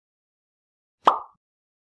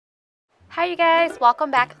Hi you guys, welcome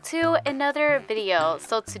back to another video.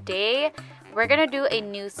 So today we're gonna do a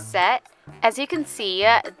new set. As you can see,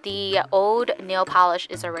 the old nail polish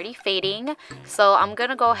is already fading, so I'm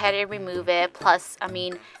gonna go ahead and remove it. Plus, I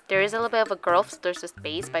mean, there is a little bit of a growth, so there's a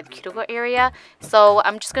space by the cuticle area, so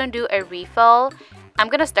I'm just gonna do a refill. I'm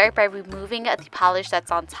gonna start by removing the polish that's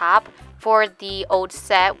on top for the old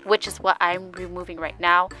set, which is what I'm removing right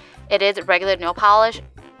now. It is regular nail polish.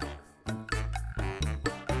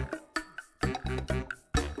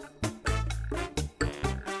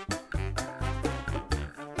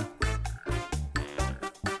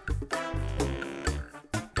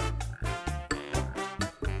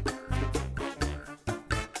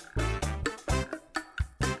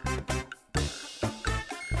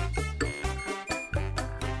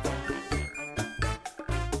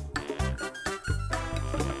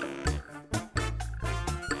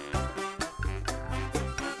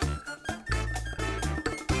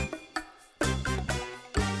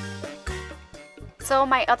 So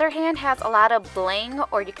my other hand has a lot of bling,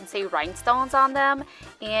 or you can say rhinestones on them,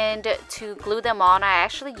 and to glue them on I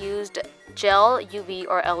actually used gel, UV,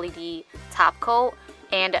 or LED top coat,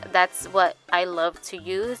 and that's what I love to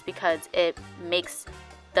use because it makes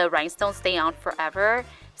the rhinestones stay on forever.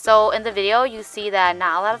 So in the video you see that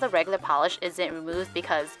not a lot of the regular polish isn't removed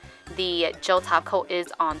because the gel top coat is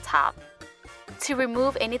on top. To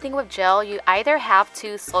remove anything with gel, you either have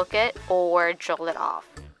to soak it or drill it off.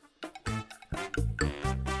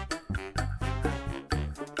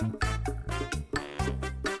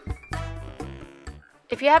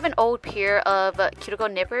 If you have an old pair of cuticle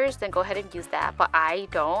nippers, then go ahead and use that, but I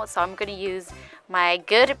don't, so I'm going to use my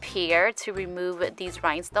good pair to remove these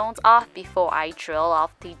rhinestones off before I drill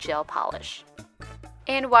off the gel polish.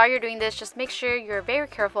 And while you're doing this, just make sure you're very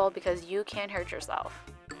careful because you can hurt yourself.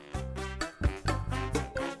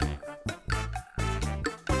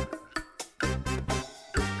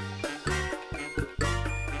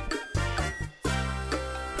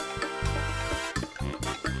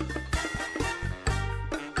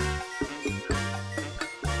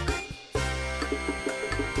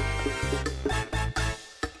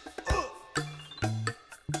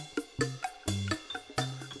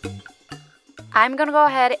 I'm gonna go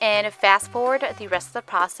ahead and fast forward the rest of the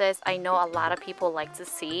process. I know a lot of people like to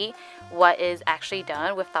see what is actually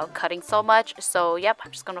done without cutting so much. So yep,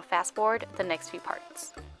 I'm just gonna fast forward the next few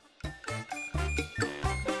parts.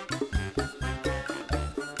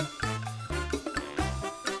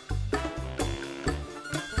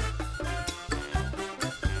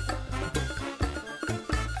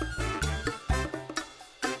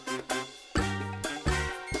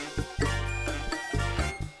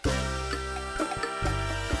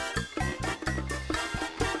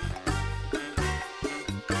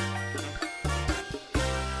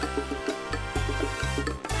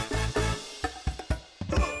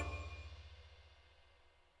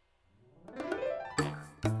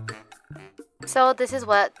 So this is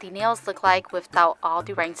what the nails look like without all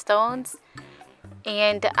the rhinestones.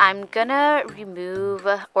 And I'm gonna remove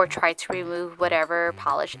or try to remove whatever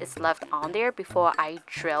polish is left on there before I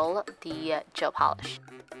drill the gel polish.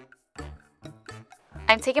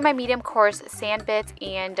 I'm taking my medium coarse sand bit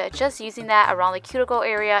and just using that around the cuticle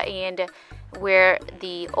area and where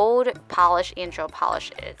the old polish and gel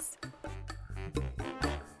polish is.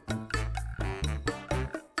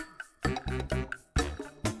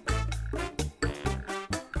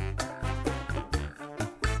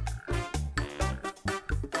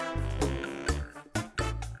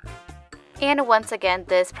 And once again,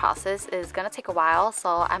 this process is gonna take a while,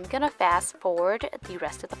 so I'm gonna fast forward the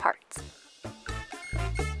rest of the parts.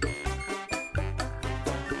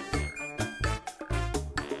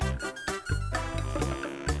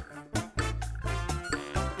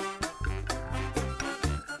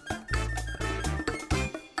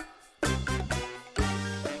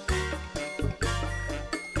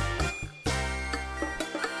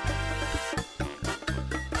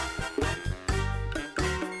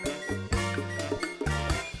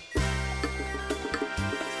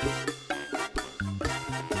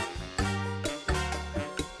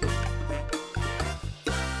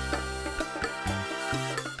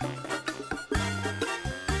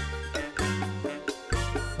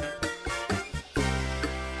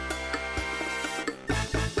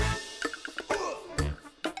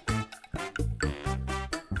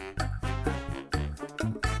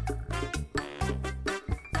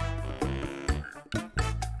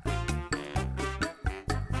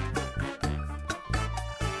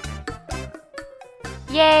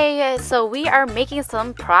 Yay! So we are making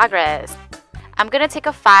some progress. I'm gonna take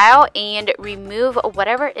a file and remove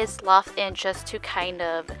whatever is left in just to kind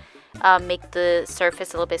of make the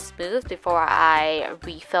surface a little bit smooth before I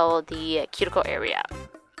refill the cuticle area.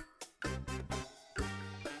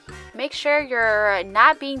 Make sure you're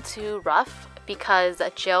not being too rough because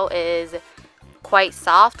gel is quite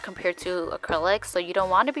soft compared to acrylic, so you don't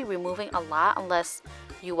want to be removing a lot unless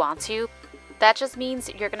you want to. That just means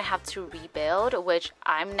you're gonna have to rebuild, which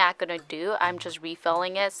I'm not gonna do. I'm just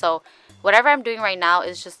refilling it. So whatever I'm doing right now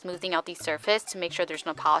is just smoothing out the surface to make sure there's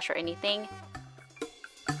no polish or anything.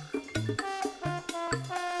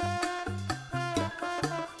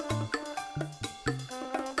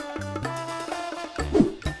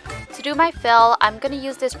 To do my fill, I'm going to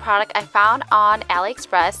use this product I found on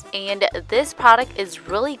AliExpress, and this product is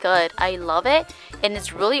really good. I love it, and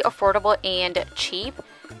it's really affordable and cheap.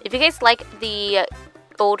 If you guys like the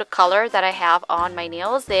old color that I have on my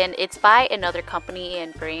nails, then it's by another company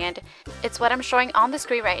and brand. It's what I'm showing on the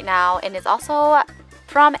screen right now, and it's also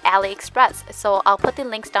from AliExpress. So I'll put the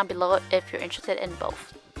links down below if you're interested in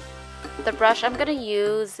both. The brush I'm going to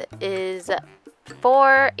use is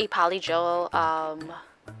for a polygel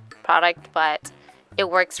product, but it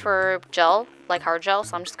works for gel, like hard gel,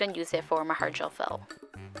 so I'm just going to use it for my hard gel fill.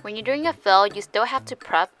 When you're doing a fill, you still have to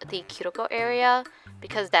prep the cuticle area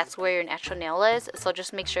because that's where your natural nail is, so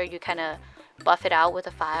just make sure you kind of buff it out with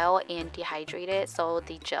a file and dehydrate it so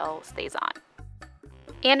the gel stays on.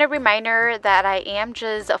 And a reminder that I am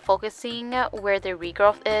just focusing where the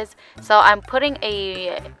regrowth is, so I'm putting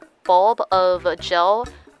a bulb of gel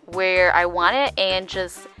where I want it and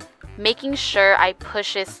just making sure I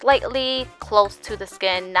push it slightly close to the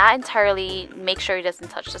skin, not entirely, make sure it doesn't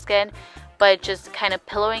touch the skin, but just kind of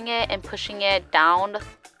pillowing it and pushing it down.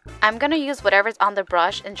 I'm going to use whatever's on the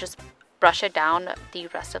brush and just brush it down the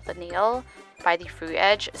rest of the nail by the free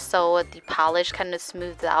edge so the polish kind of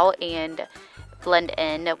smooths out and blend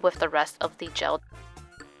in with the rest of the gel.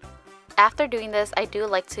 After doing this, I do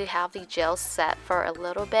like to have the gel set for a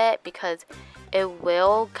little bit because it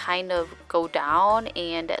will kind of go down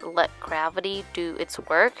and let gravity do its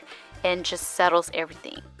work and just settles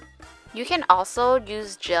everything. You can also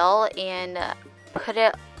use gel and put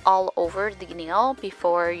it all over the nail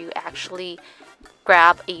before you actually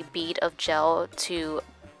grab a bead of gel to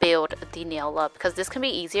build the nail up, because this can be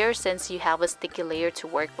easier since you have a sticky layer to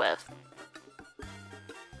work with.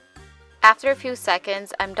 After a few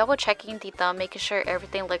seconds, I'm double checking the thumb, making sure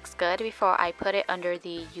everything looks good before I put it under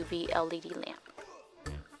the UV LED lamp.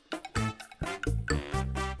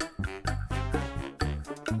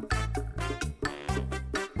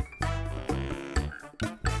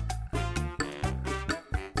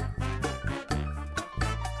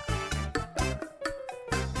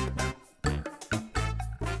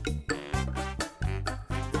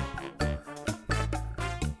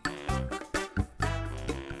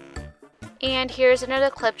 And here's another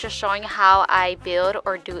clip just showing how I build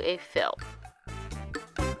or do a fill.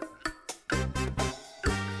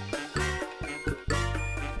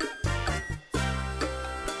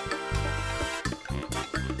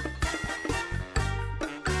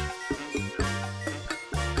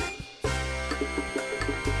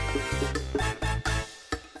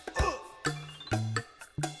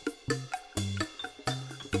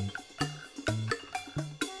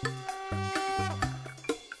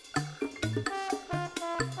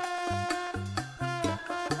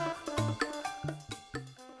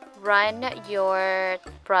 Run your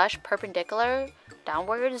brush perpendicular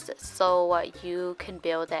downwards so you can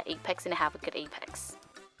build that apex and have a good apex.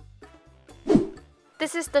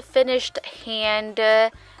 This is the finished hand.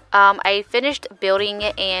 I finished building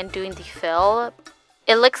it and doing the fill.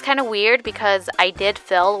 It looks kind of weird because I did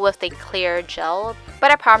fill with a clear gel, but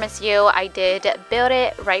I promise you I did build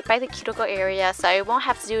it right by the cuticle area, so I won't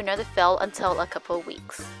have to do another fill until a couple of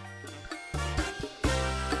weeks.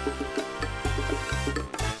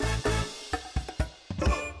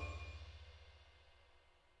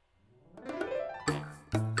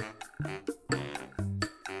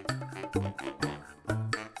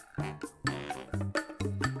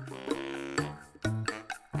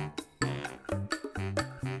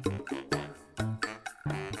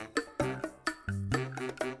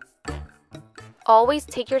 Always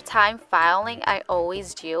take your time filing. I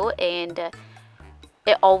always do, and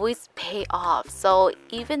it always pays off. So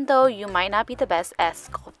even though you might not be the best at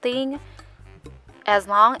sculpting, as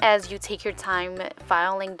long as you take your time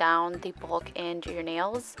filing down the bulk and your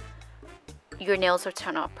nails will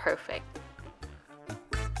turn out perfect.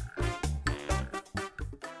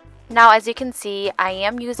 Now, as you can see, I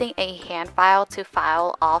am using a hand file to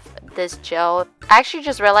file off this gel. I actually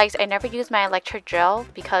just realized I never use my electric gel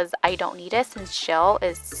because I don't need it, since gel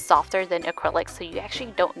is softer than acrylic, so you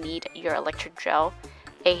actually don't need your electric gel.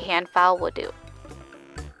 A hand file will do.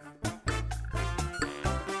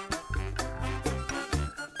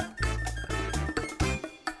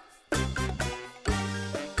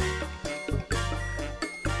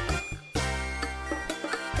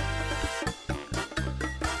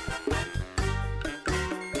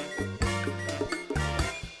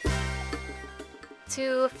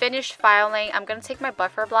 To finish filing, I'm going to take my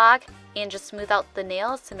buffer block and just smooth out the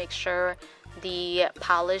nails to make sure the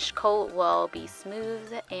polish coat will be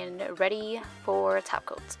smooth and ready for top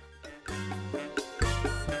coat.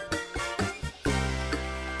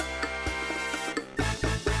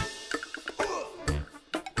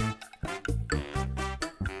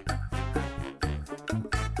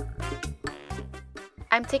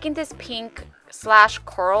 I'm taking this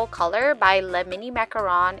pink/coral color by Lemony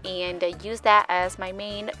Macaron and use that as my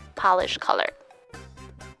main polish color.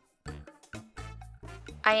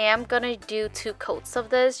 I am going to do 2 coats of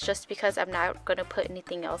this just because I'm not going to put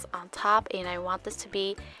anything else on top and I want this to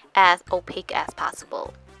be as opaque as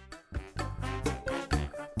possible.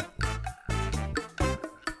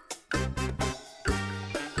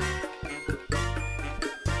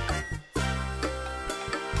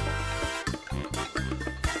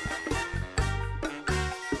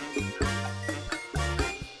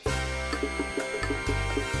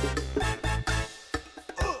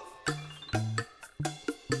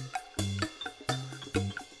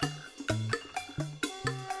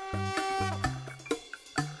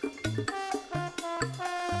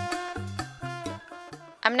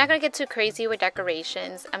 I'm not going to get too crazy with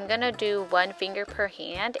decorations. I'm going to do 1 finger per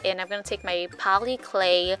hand and I'm going to take my poly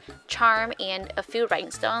clay charm and a few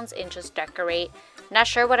rhinestones and just decorate. Not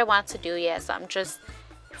sure what I want to do yet, so I'm just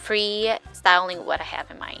freestyling what I have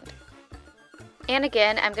in mind. And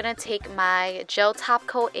again, I'm going to take my gel top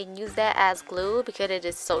coat and use that as glue because it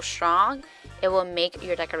is so strong. It will make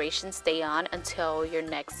your decoration stay on until your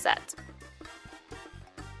next set.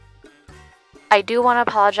 I do want to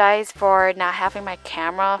apologize for not having my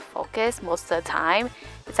camera focus most of the time.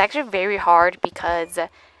 It's actually very hard because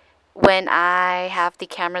when I have the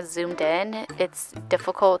camera zoomed in, it's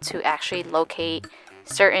difficult to actually locate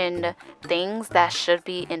certain things that should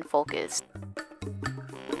be in focus.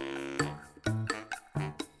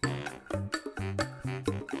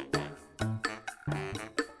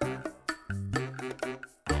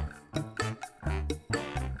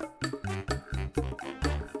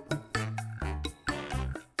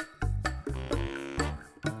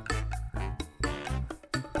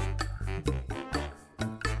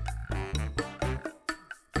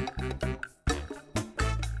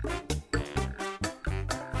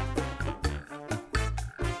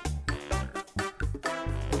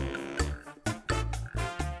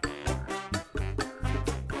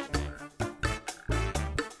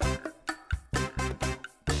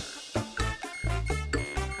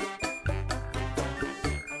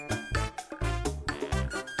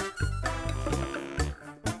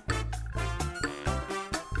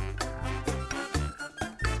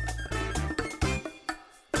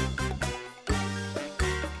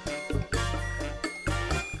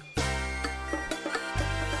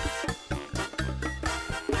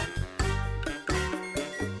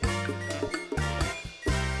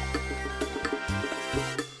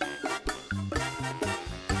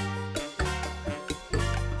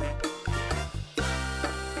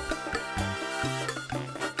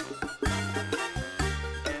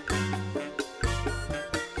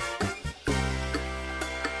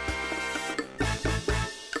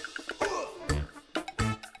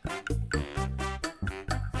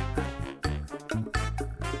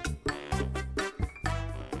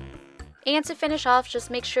 And to finish off, just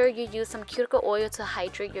make sure you use some cuticle oil to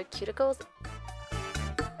hydrate your cuticles.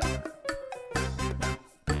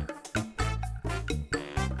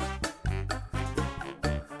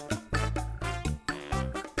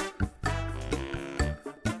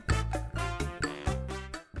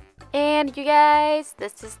 And you guys,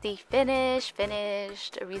 this is the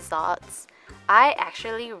finished results. I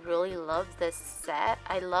actually really love this set.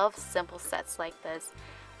 I love simple sets like this.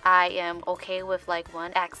 I am okay with like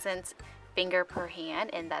 1 accent finger per hand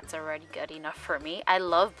and that's already good enough for me. I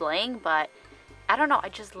love bling, but I don't know, I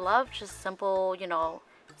just love just simple, you know,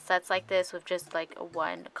 sets like this with just like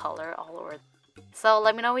 1 color all over. So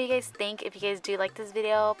let me know what you guys think. If you guys do like this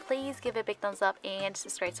video, please give it a big thumbs up and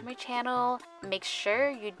subscribe to my channel. Make sure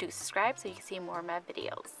you do subscribe so you can see more of my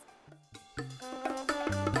videos.